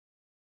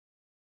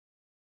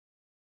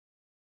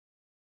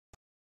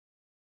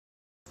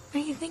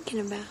What are you thinking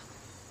about?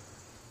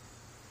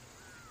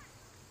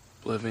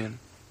 Oblivion.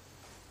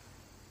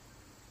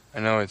 I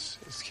know it's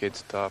kid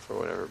stuff or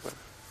whatever, but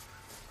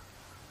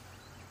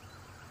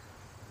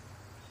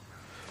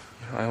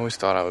I always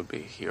thought I would be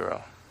a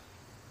hero.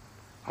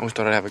 I always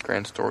thought I'd have a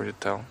grand story to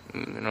tell.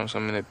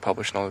 Something they'd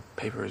publish in all the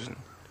papers.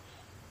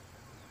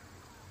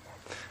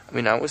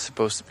 And I was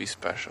supposed to be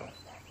special.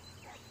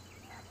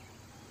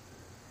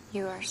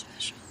 You are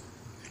special.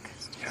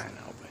 Yeah, I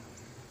know, but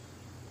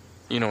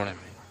you know what I mean.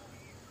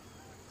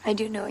 I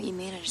do know what you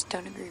mean, I just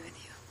don't agree with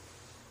you.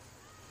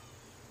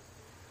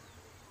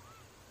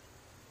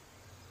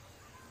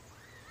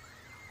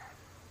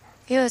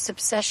 You know this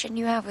obsession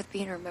you have with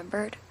being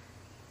remembered?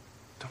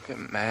 Don't get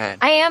mad.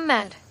 I am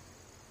mad.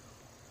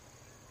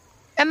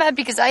 I'm mad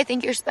because I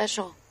think you're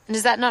special. And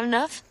is that not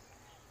enough?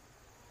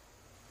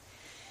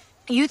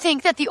 You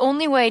think that the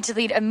only way to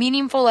lead a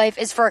meaningful life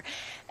is for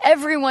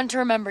everyone to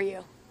remember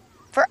you.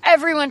 For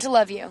everyone to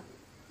love you.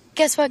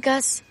 Guess what,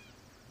 Gus?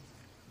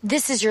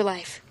 This is your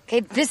life, okay?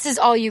 This is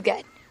all you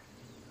get.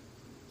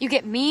 You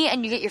get me,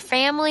 and you get your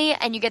family,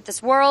 and you get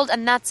this world,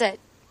 and that's it.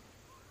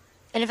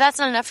 And if that's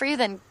not enough for you,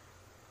 then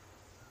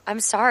I'm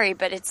sorry,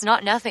 but it's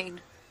not nothing.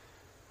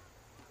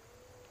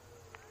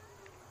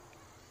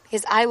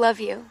 Because I love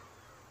you.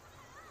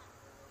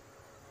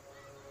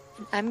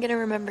 And I'm gonna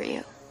remember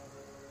you.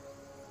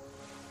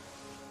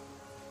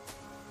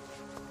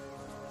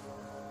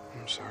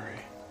 I'm sorry.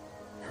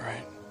 You're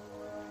right.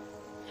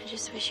 I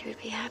just wish you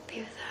would be happy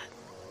with that.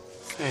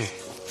 Hey.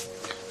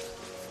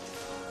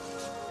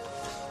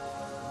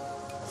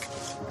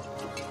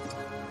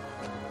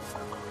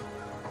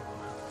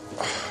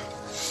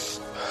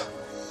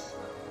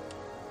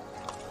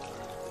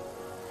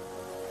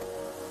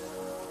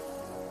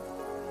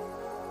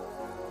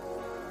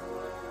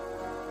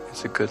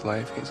 It's a good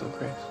life, Hazel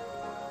Grace.